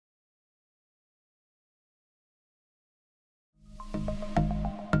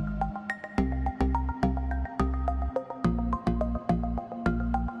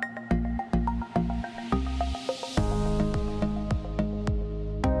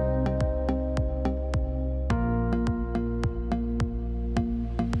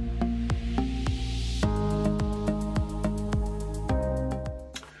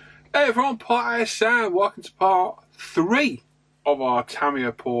Hey everyone, Porsche, welcome to part 3 of our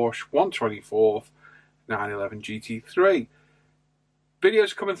Tamiya Porsche 124th 911 GT3.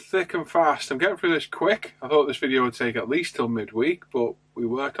 Videos coming thick and fast. I'm getting through this quick. I thought this video would take at least till midweek, but we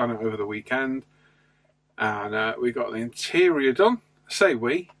worked on it over the weekend and we got the interior done. I say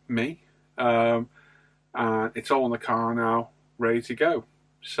we, me, and it's all in the car now, ready to go.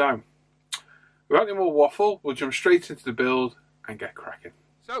 So, without any more waffle, we'll jump straight into the build and get cracking.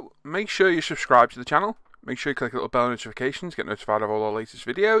 So, make sure you subscribe to the channel, make sure you click the little bell notifications, get notified of all our latest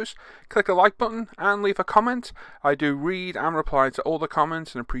videos, click the like button and leave a comment. I do read and reply to all the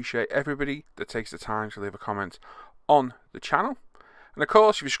comments and appreciate everybody that takes the time to leave a comment on the channel. And of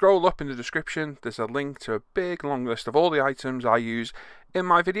course, if you scroll up in the description, there's a link to a big long list of all the items I use in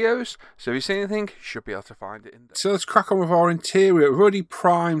my videos, so if you see anything, you should be able to find it in there. So let's crack on with our interior. We've already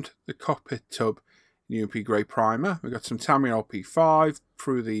primed the cockpit tub. UP grey primer. We've got some Tamiya LP5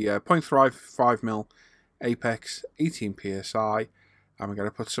 through the 0.35mm apex, 18 psi, and we're going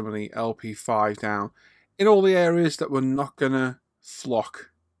to put some of the LP5 down in all the areas that we're not going to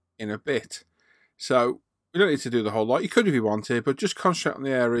flock in a bit. So we don't need to do the whole lot. You could if you wanted, but just concentrate on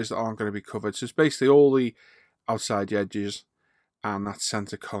the areas that aren't going to be covered. So it's basically all the outside edges and that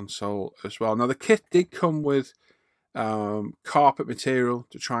centre console as well. Now the kit did come with carpet material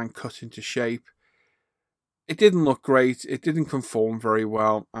to try and cut into shape. It didn't look great, it didn't conform very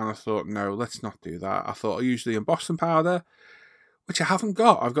well, and I thought, no, let's not do that. I thought I'll use the embossing powder, which I haven't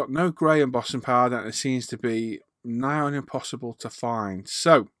got. I've got no grey embossing powder, and it seems to be nigh on impossible to find.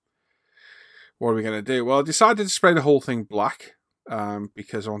 So, what are we going to do? Well, I decided to spray the whole thing black,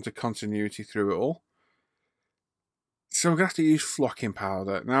 because I wanted continuity through it all. So we're going to have to use flocking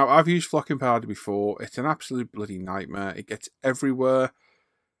powder. Now, I've used flocking powder before. It's an absolute bloody nightmare. It gets everywhere.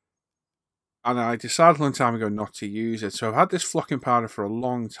 And I decided a long time ago not to use it. So I've had this flocking powder for a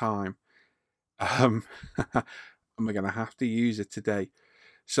long time. And we're going to have to use it today.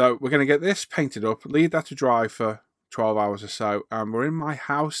 So we're going to get this painted up, leave that to dry for 12 hours or so. And we're in my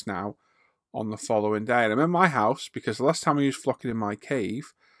house now on the following day. And I'm in my house because the last time I used flocking in my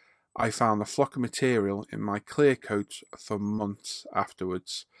cave, I found the flocking material in my clear coat for months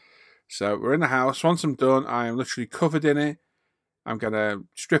afterwards. So we're in the house. Once I'm done, I am literally covered in it. I'm going to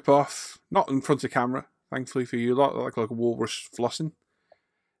strip off, not in front of camera, thankfully for you lot, like a walrus flossing.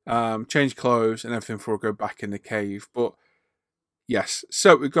 Change clothes and everything before I go back in the cave. But yes,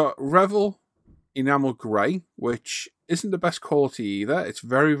 so we've got Revel Enamel Grey, which isn't the best quality either. It's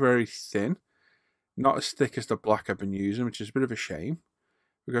very, very thin. Not as thick as the black I've been using, which is a bit of a shame.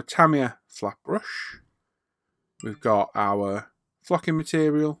 We've got Tamiya Flat Brush. We've got our flocking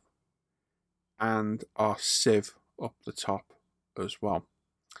material and our sieve up the top as well.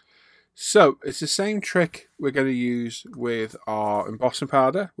 So it's the same trick we're going to use with our embossing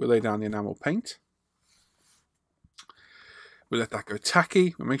powder. We'll lay down the enamel paint. We'll let that go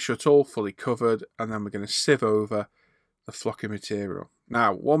tacky. We'll make sure it's all fully covered, and then we're going to sieve over the flocking material.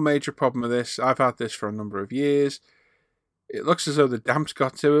 Now, one major problem with this, I've had this for a number of years. It looks as though the damp's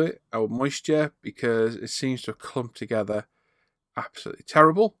got to it, or moisture, because it seems to have clumped together absolutely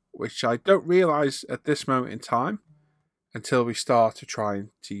terrible, which I don't realise at this moment in time, until we start to try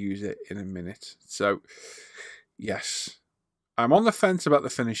to use it in a minute. So, yes. I'm on the fence about the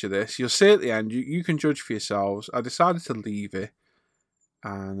finish of this. You'll see at the end. You can judge for yourselves. I decided to leave it.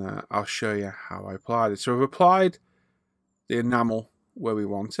 And I'll show you how I applied it. So we've applied the enamel where we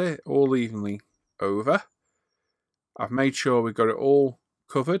want it. All evenly over. I've made sure we've got it all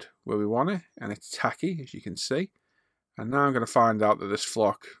covered where we want it. And it's tacky, as you can see. And now I'm going to find out that this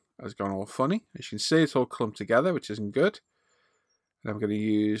flock has gone all funny. As you can see, it's all clumped together, which isn't good. And I'm going to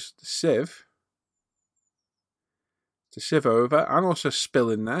use the sieve to sieve over and also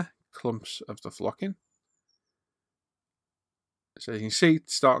spill in there clumps of the flocking. So you can see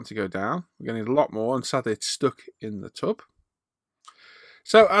it's starting to go down. We're going to need a lot more, and sadly it's stuck in the tub.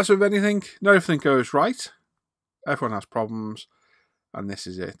 So as with anything, not everything goes right. Everyone has problems, and this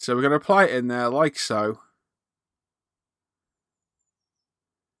is it. So we're going to apply it in there like so.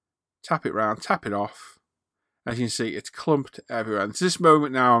 Tap it round, tap it off. As you can see, it's clumped everywhere. And it's this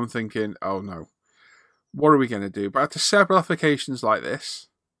moment now I'm thinking, oh no, what are we going to do? But after several applications like this,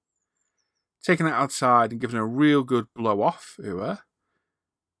 taking it outside and giving it a real good blow off,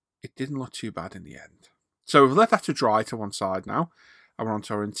 it didn't look too bad in the end. So we've let that to dry to one side now. And we're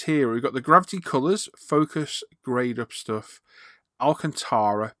onto our interior. We've got the Gravity Colours, Focus, Grade Up Stuff,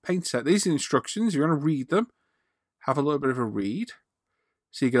 Alcantara paint set. These are the instructions. You're going to read them. Have a little bit of a read.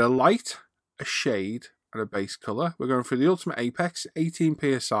 So you get a light, a shade, and a base colour. We're going for the Ultimate Apex, 18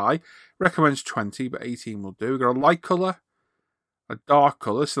 psi. Recommends 20, but 18 will do. We've got a light colour, a dark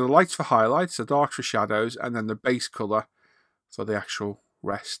colour. So the lights for highlights, the darks for shadows, and then the base colour for the actual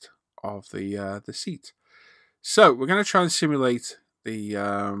rest of the seat. So we're going to try and simulate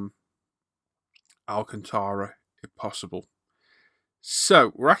the Alcantara if possible.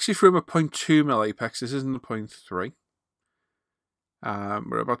 So we're actually from a 0.2mm apex. This isn't a 0.3.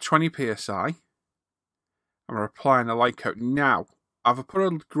 We're about 20 psi. And we're applying a light coat. Now, I've put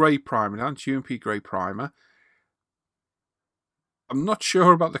a grey primer down, UMP grey primer. I'm not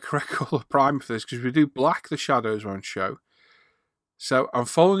sure about the correct colour primer for this, because we do black, the shadows won't show. So I'm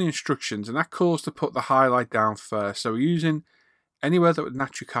following the instructions, and that calls to put the highlight down first. So we're using anywhere that would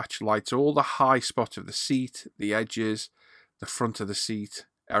naturally catch light, so all the high spots of the seat, the edges, the front of the seat,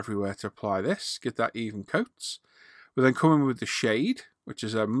 everywhere to apply this, get that even coats. We're then coming with the shade, which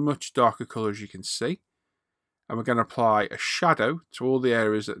is a much darker colour, as you can see. And we're going to apply a shadow to all the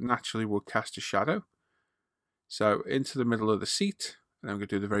areas that naturally would cast a shadow. So into the middle of the seat, and then we're going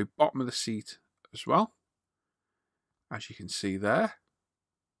to do the very bottom of the seat as well, as you can see there.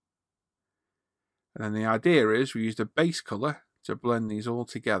 And then the idea is we use the base colour to blend these all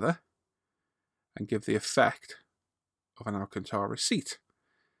together and give the effect of an Alcantara seat.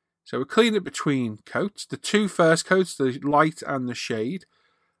 So we cleaned it between coats. The two first coats, the light and the shade,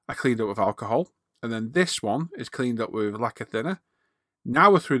 I cleaned up with alcohol. And then this one is cleaned up with lacquer thinner.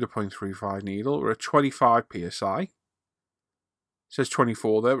 Now we're through the 0.35 needle. We're at 25 psi. It says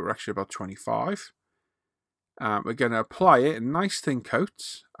 24 there, but we're actually about 25. We're going to apply it in nice thin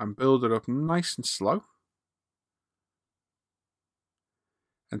coats and build it up nice and slow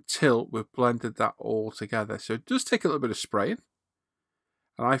until we've blended that all together. So it does take a little bit of spraying,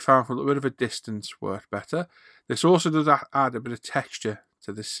 and I found from a little bit of a distance worked better. This also does add a bit of texture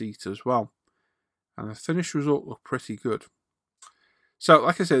to the seat as well, and the finished result looked pretty good. So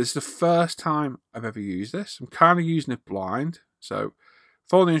like I said, this is the first time I've ever used this. I'm kind of using it blind, so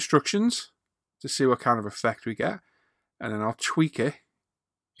follow the instructions to see what kind of effect we get, and then I'll tweak it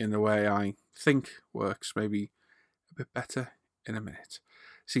in the way I think works maybe a bit better in a minute.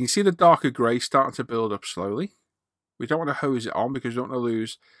 So you can see the darker grey starting to build up slowly. We don't want to hose it on because we don't want to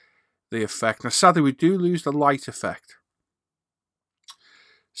lose the effect. Now sadly we do lose the light effect.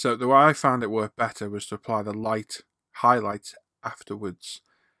 So the way I found it worked better was to apply the light highlights afterwards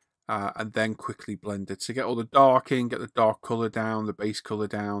and then quickly blend it. So get all the dark in, get the dark colour down, the base colour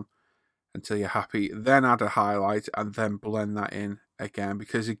down, until you're happy, then add a highlight and then blend that in again,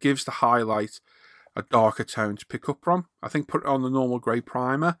 because it gives the highlight a darker tone to pick up from. I think put it on the normal grey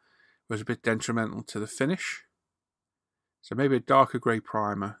primer was a bit detrimental to the finish, so maybe a darker grey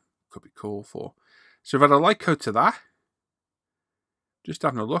primer could be called for. So we've had a light coat to that, just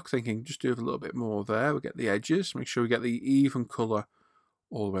having a look, thinking just do a little bit more there. We'll get the edges, make sure we get the even colour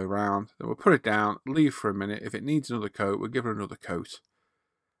all the way around, then we'll put it down, leave for a minute. If it needs another coat, we'll give it another coat.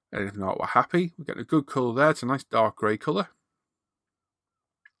 And if not, we're happy. We're getting a good colour there. It's a nice dark grey colour.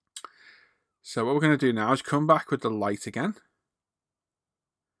 So what we're going to do now is come back with the light again.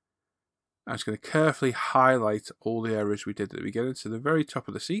 I'm just going to carefully highlight all the areas we did at the beginning to the very top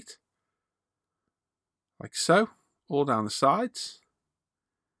of the seat. Like so. All down the sides.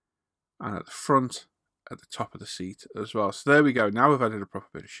 And at the front, at the top of the seat as well. So there we go. Now we've added a proper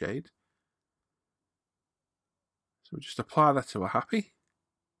bit of shade. So we'll just apply that till we're happy.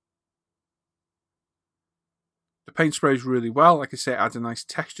 The paint sprays really well. Like I say, it adds a nice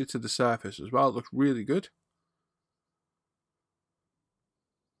texture to the surface as well. It looks really good.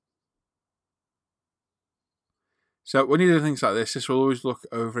 So when you do things like this will always look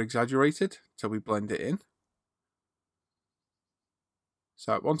over-exaggerated until we blend it in.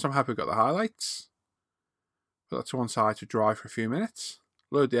 So once I'm happy we've got the highlights, put that to one side to dry for a few minutes.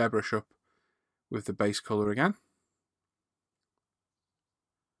 Load the airbrush up with the base colour again.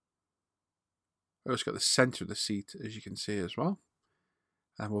 I've also got the centre of the seat, as you can see as well.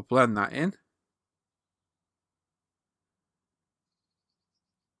 And we'll blend that in.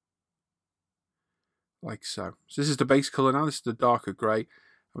 Like so. So this is the base colour now, this is the darker grey.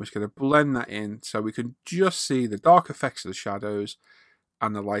 I'm just going to blend that in so we can just see the dark effects of the shadows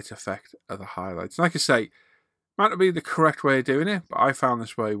and the light effect of the highlights. Like I say, might not be the correct way of doing it, but I found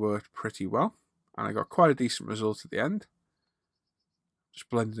this way worked pretty well. And I got quite a decent result at the end. Just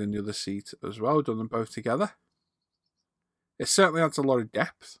blended in the other seat as well, done them both together. It certainly adds a lot of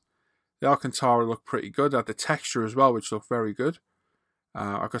depth. The Alcantara looked pretty good. It had the texture as well, which looked very good.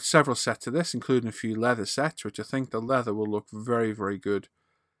 I've got several sets of this, including a few leather sets, which I think the leather will look very, very good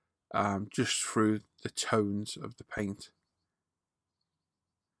just through the tones of the paint.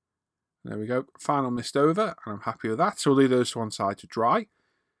 There we go, final mist over, and I'm happy with that. So we'll leave those to one side to dry.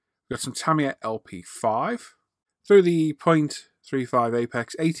 We've got some Tamiya LP5. Through the 0.35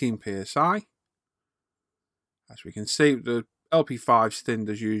 apex, 18 psi. As we can see, the LP5's thinned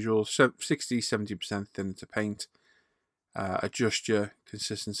as usual, 60-70% thinner to paint. Adjust your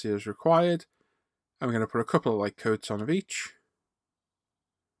consistency as required. And we're going to put a couple of light coats on of each.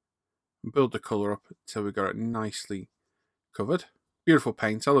 And build the colour up until we got it nicely covered. Beautiful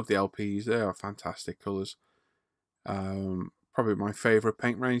paint. I love the LPs. They are fantastic colours. Probably my favourite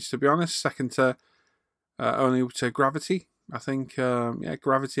paint range, to be honest. Second to only to Gravity. I think, yeah,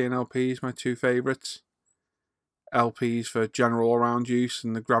 Gravity and LPs, my two favourites. LPs for general all-round use,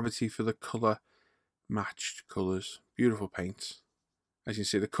 and the Gravity for the colour matched colours. Beautiful paints. As you can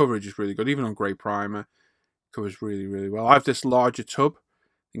see, the coverage is really good. Even on grey primer, it covers really, really well. I have this larger tub.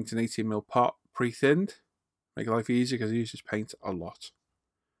 I think it's an 18mm pot, pre-thinned. Make life easier because I use this paint a lot.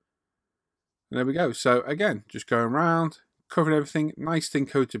 And there we go. So again, just going around, covering everything. Nice thin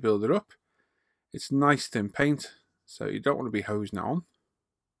coat to build it up. It's nice thin paint, so you don't want to be hosing it on.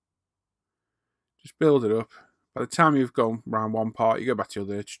 Just build it up. By the time you've gone around one part, you go back to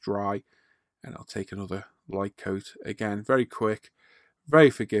the other, it's dry, and I'll take another light coat. Again, very quick, very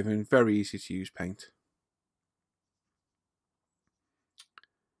forgiving, very easy to use paint.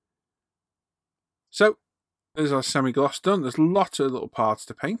 So, there's our semi-gloss done. There's lots of little parts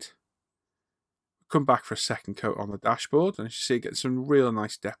to paint. Come back for a second coat on the dashboard, and as you see, get some real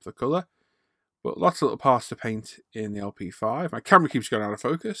nice depth of colour. But lots of little parts to paint in the LP5. My camera keeps going out of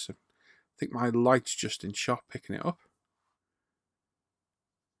focus. I think my light's just in shot picking it up.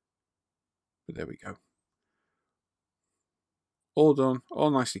 But there we go. All done,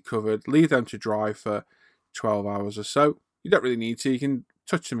 all nicely covered. Leave them to dry for 12 hours or so. You don't really need to. You can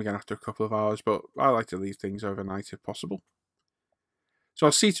touch them again after a couple of hours, but I like to leave things overnight if possible. So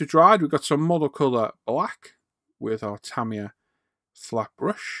our seats have dried. We've got some model colour black with our Tamiya flat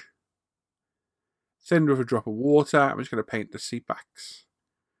brush. Thinned with a drop of water. I'm just going to paint the seat backs.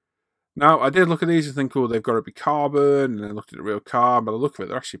 Now, I did look at these and think, oh, they've got to be carbon, and I looked at the real car, but I look at it,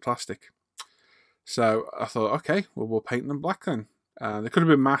 they're actually plastic. So I thought, okay, well, we'll paint them black then. They could have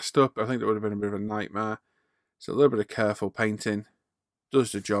been masked up, but I think that would have been a bit of a nightmare. So a little bit of careful painting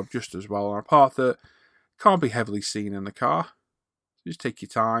does the job just as well on a part that can't be heavily seen in the car. So just take your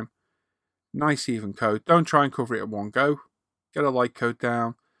time. Nice even coat. Don't try and cover it at one go. Get a light coat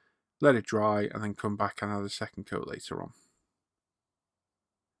down, let it dry, and then come back and add a second coat later on.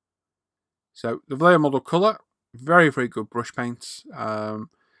 So the Vallejo model colour, very, very good brush paints. I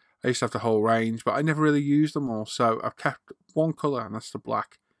used to have the whole range, but I never really used them all. So I've kept one colour, and that's the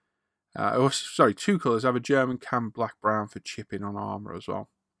black. Sorry, two colours. I have a German cam black brown for chipping on armour as well.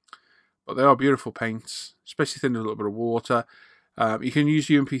 But they are beautiful paints, especially thin with a little bit of water. You can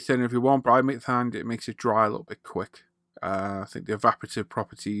use UMP thinner if you want, but I find it makes it dry a little bit quick. I think the evaporative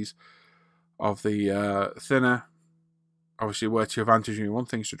properties of the thinner obviously work to your advantage when you want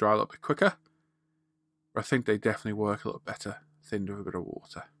things to dry a little bit quicker. But I think they definitely work a little better thinned with a bit of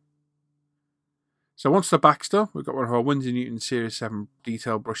water. So once the back's done, we've got one of our Winsor Newton Series 7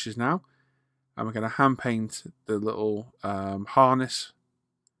 detail brushes now. And we're going to hand paint the little harness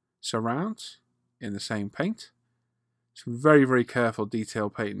surrounds in the same paint. Some very, very careful detail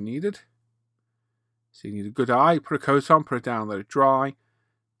painting needed. So you need a good eye, put a coat on, put it down, let it dry,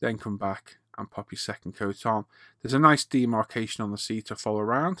 then come back and pop your second coat on. There's a nice demarcation on the seat to follow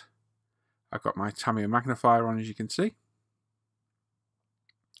around. I've got my Tamiya magnifier on, as you can see.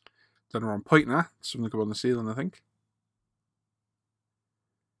 Don't know where I'm pointing at. Something go on the ceiling, I think.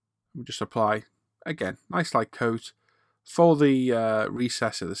 We'll just apply, again, nice light coat for the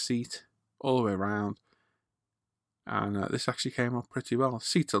recess of the seat, all the way around. And this actually came up pretty well.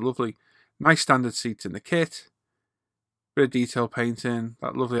 Seats are lovely. Nice standard seats in the kit. Bit of detail painting.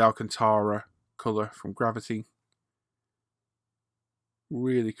 That lovely Alcantara colour from Gravity.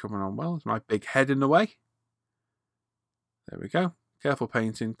 Really coming on well. There's my big head in the way. There we go. Careful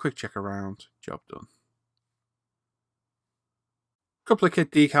painting. Quick check around. Job done. Couple of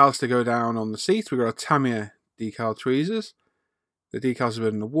kit decals to go down on the seat. We've got a Tamiya decal tweezers. The decals have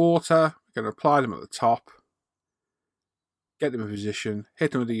been in the water. We're going to apply them at the top. Get them in position.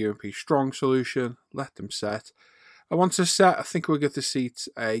 Hit them with the UMP strong solution. Let them set. And once they're set, I think we'll give the seat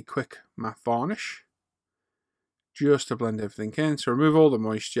a quick matte varnish. Just to blend everything in. So remove all the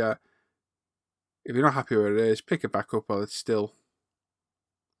moisture. If you're not happy where it is, pick it back up while it's still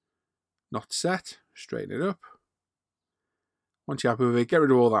not set. Straighten it up. Once you're happy with it, get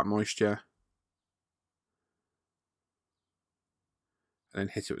rid of all that moisture. And then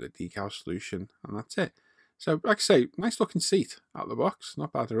hit it with the decal solution. And that's it. So, like I say, nice looking seat out of the box.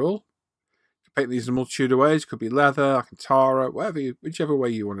 Not bad at all. You can paint these in a multitude of ways. Could be leather, Alcantara, whichever way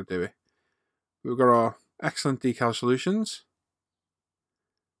you want to do it. We've got our Excellent decal solutions.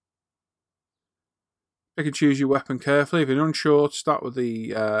 Pick and choose your weapon carefully. If you're unsure, start with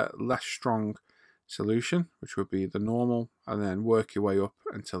the less strong solution, which would be the normal, and then work your way up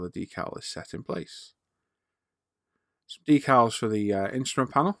until the decal is set in place. Some decals for the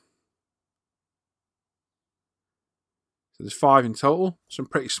instrument panel. So there's 5 in total. Some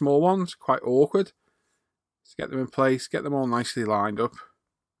pretty small ones, quite awkward. So get them in place, get them all nicely lined up.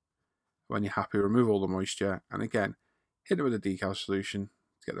 When you're happy, remove all the moisture, and again, hit it with a decal solution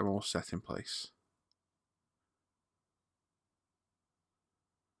to get them all set in place.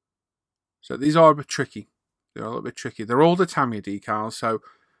 So these are a bit tricky. They're a little bit tricky. They're all the Tamiya decals, so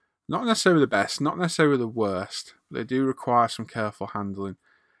not necessarily the best, not necessarily the worst. But they do require some careful handling.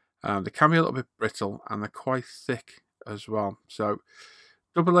 They can be a little bit brittle, and they're quite thick as well. So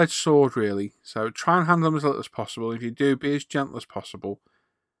double-edged sword, really. So try and handle them as little as possible. If you do, be as gentle as possible.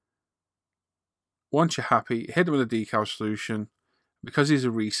 Once you're happy, hit them with a decal solution. Because these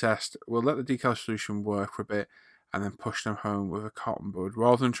are recessed, we'll let the decal solution work for a bit and then push them home with a cotton bud.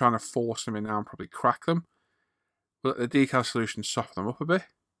 Rather than trying to force them in now and probably crack them, we'll let the decal solution soften them up a bit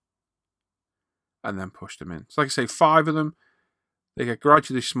and then push them in. So like I say, 5 of them. They get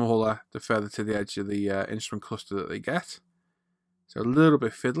gradually smaller the further to the edge of the instrument cluster that they get. So a little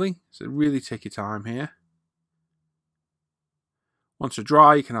bit fiddly, so really take your time here. Once they're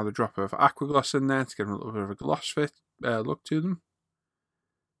dry, you can add a drop of aqua gloss in there to give them a little bit of a gloss fit look to them.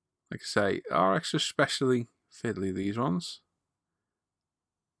 Like I say, are especially fiddly, these ones.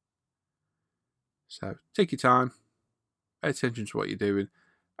 So take your time, pay attention to what you're doing,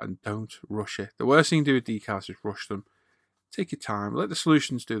 and don't rush it. The worst thing you can do with decals is rush them. Take your time, let the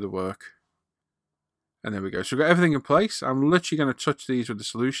solutions do the work. And there we go. So we've got everything in place. I'm literally going to touch these with the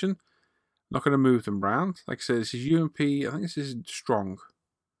solution. I'm not going to move them around. Like I said, this is UMP, I think this is strong,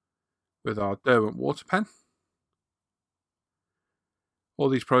 with our Derwent water pen. All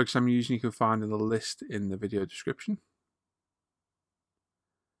these products I'm using you can find in the list in the video description.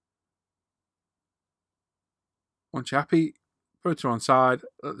 Once you're happy, put it to one side,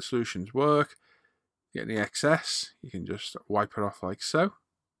 let the solutions work. Get any excess, you can just wipe it off like so.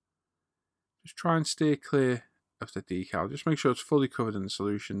 Just try and steer clear of the decal. Just make sure it's fully covered in the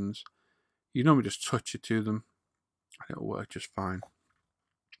solutions. You normally just touch it to them and it'll work just fine.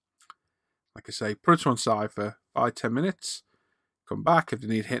 Like I say, put it to one side for 5-10 minutes. Come back. If they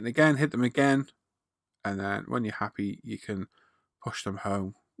need hitting again, hit them again. And then when you're happy, you can push them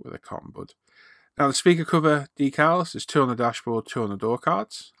home with a cotton bud. Now the speaker cover decals, there's 2 on the dashboard, 2 on the door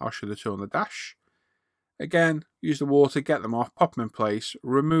cards. I'll show the 2 on the dash. Again, use the water, get them off, pop them in place,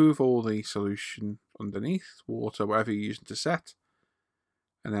 remove all the solution underneath, water, whatever you're using to set,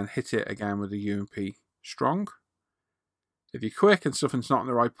 and then hit it again with the UMP strong. If you're quick and something's not in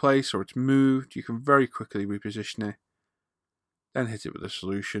the right place or it's moved, you can very quickly reposition it, then hit it with the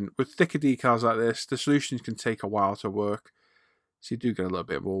solution. With thicker decals like this, the solutions can take a while to work, so you do get a little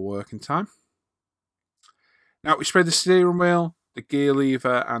bit more working time. Now we sprayed the steering wheel, the gear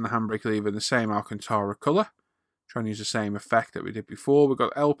lever and the handbrake lever in the same Alcantara colour. Trying to use the same effect that we did before. We've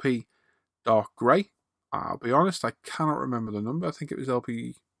got LP dark grey. I'll be honest, I cannot remember the number. I think it was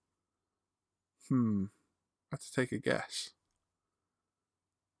LP... I have to take a guess.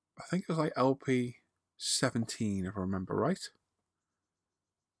 I think it was like LP 17 if I remember right.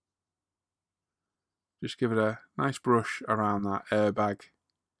 Just give it a nice brush around that airbag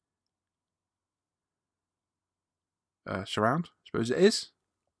surround, I suppose it is.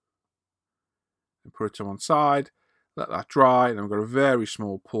 And put it to one side, let that dry, and then we've got a very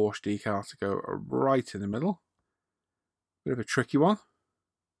small Porsche decal to go right in the middle. Bit of a tricky one.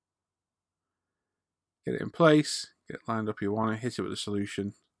 Get it in place, get it lined up you want to, hit it with the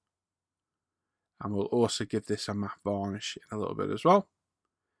solution. And we'll also give this a matte varnish in a little bit as well.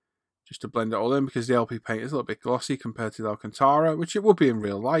 Just to blend it all in, because the LP paint is a little bit glossy compared to the Alcantara, which it would be in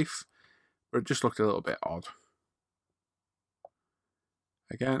real life, but it just looked a little bit odd.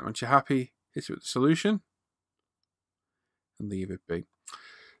 Again, once you're happy, hit it with the solution and leave it be.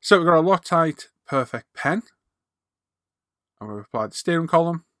 So we've got a Loctite Perfect pen, and we've applied the steering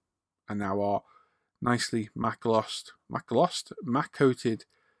column, and now our nicely matte coated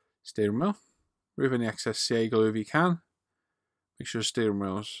steering wheel. Remove any excess CA glue if you can. Make sure the steering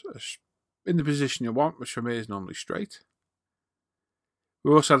wheel's in the position you want, which for me is normally straight.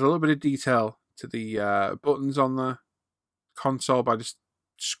 We also add a little bit of detail to the buttons on the console by just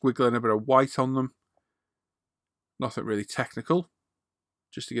squiggling a bit of white on them. Nothing really technical,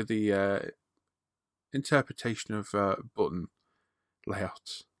 just to give the interpretation of button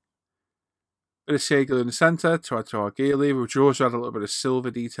layouts. Bit of CA glue in the centre to add to our gear lever, which also add a little bit of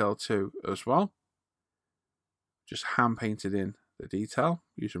silver detail too as well. just hand painted in the detail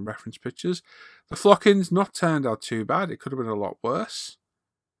using reference pictures. The flocking's not turned out too bad. It could have been a lot worse.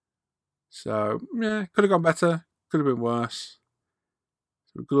 So, yeah, could have gone better. Could have been worse.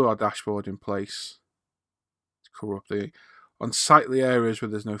 So we glue our dashboard in place to cover up the unsightly areas where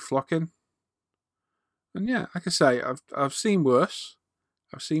there's no flocking. And yeah, like I say, I've seen worse.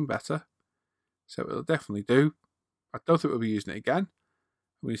 I've seen better. So it'll definitely do. I don't think we'll be using it again.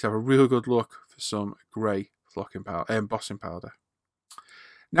 We need to have a real good look for some grey flocking powder, embossing powder.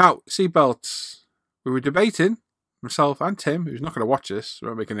 Now, seatbelts. We were debating, myself and Tim, who's not going to watch this, it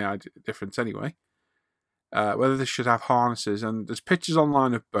won't make any difference anyway, whether this should have harnesses. And there's pictures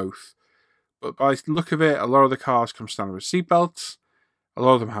online of both. But by the look of it, a lot of the cars come standard with seatbelts. A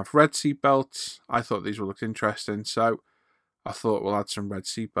lot of them have red seatbelts. I thought these would look interesting, so I thought we'll add some red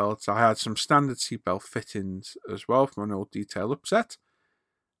seatbelts. I had some standard seatbelt fittings as well from an old detail upset.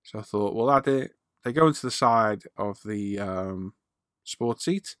 So I thought we'll add it. They go into the side of the sports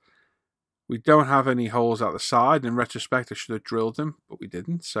seat. We don't have any holes out the side. In retrospect, I should have drilled them, but we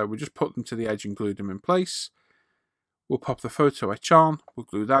didn't. So we just put them to the edge and glued them in place. We'll pop the photo etch on. We'll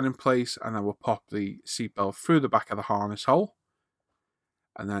glue that in place, and then we'll pop the seatbelt through the back of the harness hole.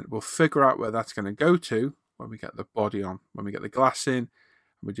 And then we'll figure out where that's going to go to when we get the body on, when we get the glass in, and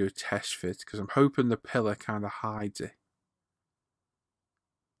we do a test fit, because I'm hoping the pillar kind of hides it.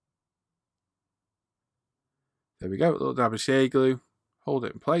 There we go, a little dab of CA glue, hold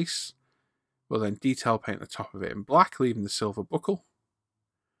it in place. We'll then detail paint the top of it in black, leaving the silver buckle.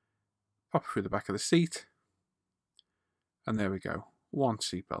 Pop it through the back of the seat. And there we go, one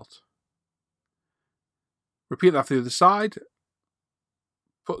seatbelt. Repeat that through the side.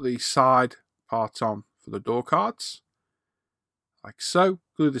 Put the side parts on for the door cards, like so.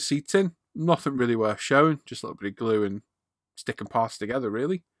 Glue the seats in. Nothing really worth showing, just a little bit of glue and sticking parts together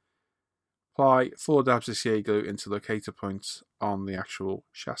really. Apply 4 dabs of CA glue into locator points on the actual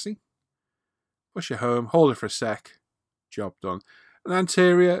chassis. Push it home, hold it for a sec, job done. And the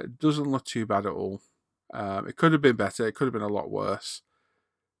interior doesn't look too bad at all. It could have been better, it could have been a lot worse.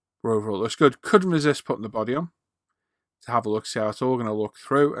 But overall it looks good. Couldn't resist putting the body on to have a look, see how it's all going to look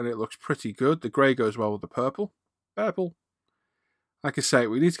through, and it looks pretty good. The grey goes well with the purple. Purple. Like I say,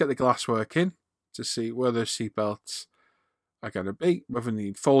 we need to get the glass work in to see where those seatbelts are going to be, whether we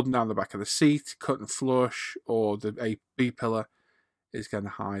need folding down the back of the seat, cutting flush, or the A-B pillar is going to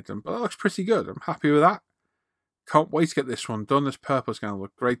hide them. But that looks pretty good. I'm happy with that. Can't wait to get this one done. This purple is going to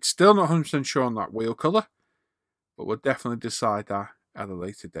look great. Still not 100% sure on that wheel colour, but we'll definitely decide that at a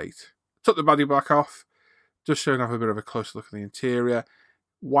later date. Took the body back off, just so we can have a bit of a closer look at the interior.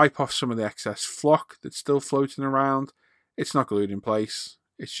 Wipe off some of the excess flock that's still floating around. It's not glued in place.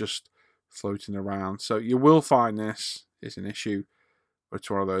 It's just floating around. So you will find this is an issue, but it's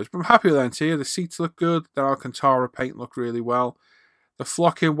one of those. But I'm happy with the interior. The seats look good. The Alcantara paint looked really well. The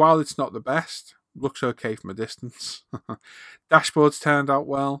flocking, while it's not the best, looks okay from a distance. Dashboard's turned out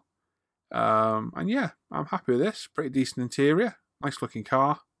well. And yeah, I'm happy with this. Pretty decent interior. Nice looking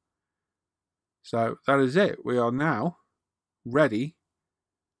car. So that is it. We are now ready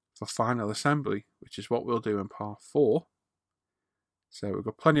for final assembly, which is what we'll do in part 4. So we've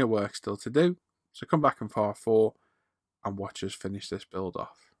got plenty of work still to do. So come back in part 4 and watch us finish this build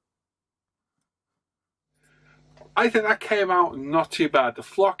off. I think that came out not too bad. The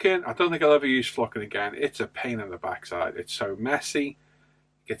flocking, I don't think I'll ever use flocking again. It's a pain in the backside. It's so messy.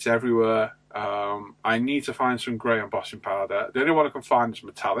 It gets everywhere. I need to find some grey embossing powder. The only one I can find is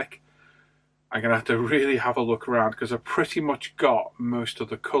metallic. I'm going to have to really have a look around because I've pretty much got most of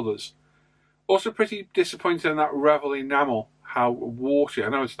the colours. Also pretty disappointed in that Revel enamel. How watery, I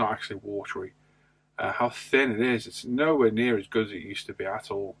know it's not actually watery. How thin it is. It's nowhere near as good as it used to be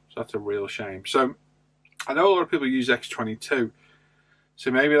at all. So that's a real shame. So I know a lot of people use X22. So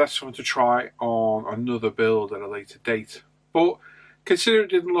maybe that's something to try on another build at a later date. But considering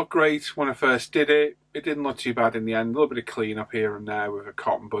it didn't look great when I first did it, it didn't look too bad in the end. A little bit of clean up here and there with a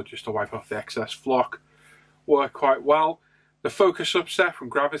cotton bud just to wipe off the excess flock. Worked quite well. The focus upset from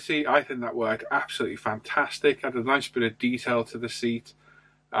Gravity, I think that worked absolutely fantastic. Had a nice bit of detail to the seat.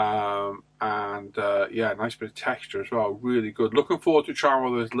 Yeah, nice bit of texture as well. Really good. Looking forward to trying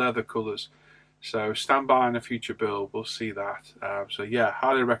all those leather colours. So stand by in a future build. We'll see that. So yeah,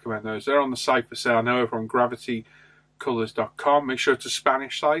 highly recommend those. They're on the site for sale now over on gravitycolors.com. Make sure it's a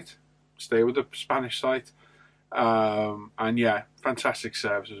Spanish site. Stay with the Spanish site. And yeah, fantastic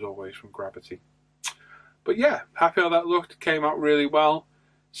service as always from Gravity. But yeah, happy how that looked. Came out really well.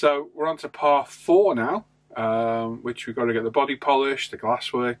 So we're on to part 4 now, which we've got to get the body polished, the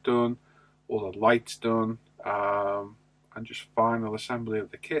glass work done, all the lights done, and just final assembly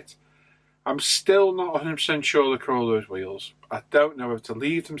of the kit. I'm still not 100% sure the colour of those wheels. I don't know whether to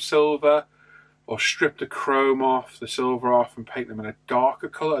leave them silver or strip the chrome off, the silver off, and paint them in a darker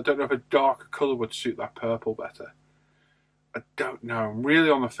colour. I don't know if a darker colour would suit that purple better. I don't know. I'm really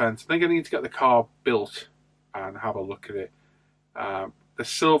on the fence. I think I need to get the car built and have a look at it. The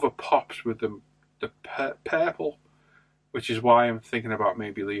silver pops with the purple, which is why I'm thinking about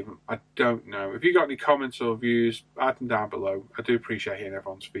maybe leaving them. I don't know. If you got any comments or views, add them down below. I do appreciate hearing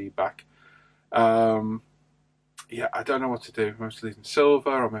everyone's feedback. Yeah, I don't know what to do. Maybe leave them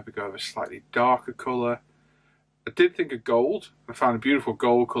silver or maybe go with a slightly darker colour. I did think of gold. I found a beautiful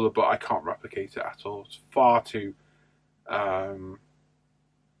gold colour, but I can't replicate it at all. It's far too hard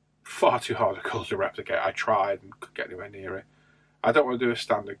a colour to replicate. I tried and couldn't get anywhere near it. I don't want to do a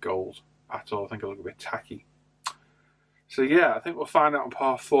standard gold at all. I think it'll look a bit tacky. So yeah, I think we'll find out on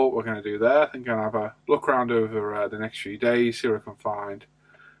part 4 what we're going to do there. I think I'm going to have a look around over the next few days, see what I can find.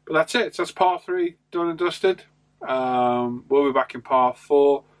 But that's it. So that's part 3 done and dusted. We'll be back in part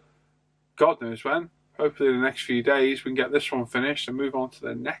 4. God knows when. Hopefully in the next few days we can get this one finished and move on to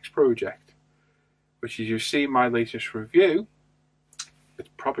the next project, which is, you've seen my latest review. It's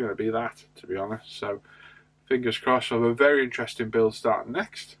probably going to be that, to be honest. So fingers crossed. We'll have a very interesting build starting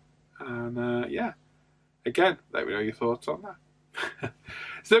next. And yeah, again, let me know your thoughts on that.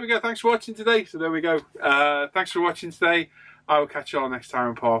 So there we go. Thanks for watching today. Thanks for watching today. I will catch you all next time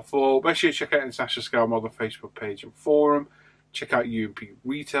in part 4. Make sure you check out International Scale Model Facebook page and forum. Check out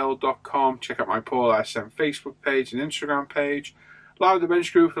umpretail.com. Check out my Paul SM Facebook page and Instagram page. Live the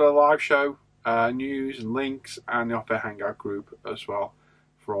Bench group for the live show, news and links, and the Off Air Hangout group as well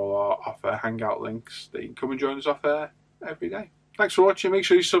for all our Off Air Hangout links that you can come and join us off air every day. Thanks for watching. Make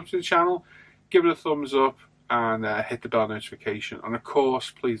sure you sub to the channel, give it a thumbs up, and hit the bell notification. And of course,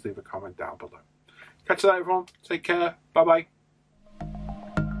 please leave a comment down below. Catch you later, everyone. Take care. Bye bye.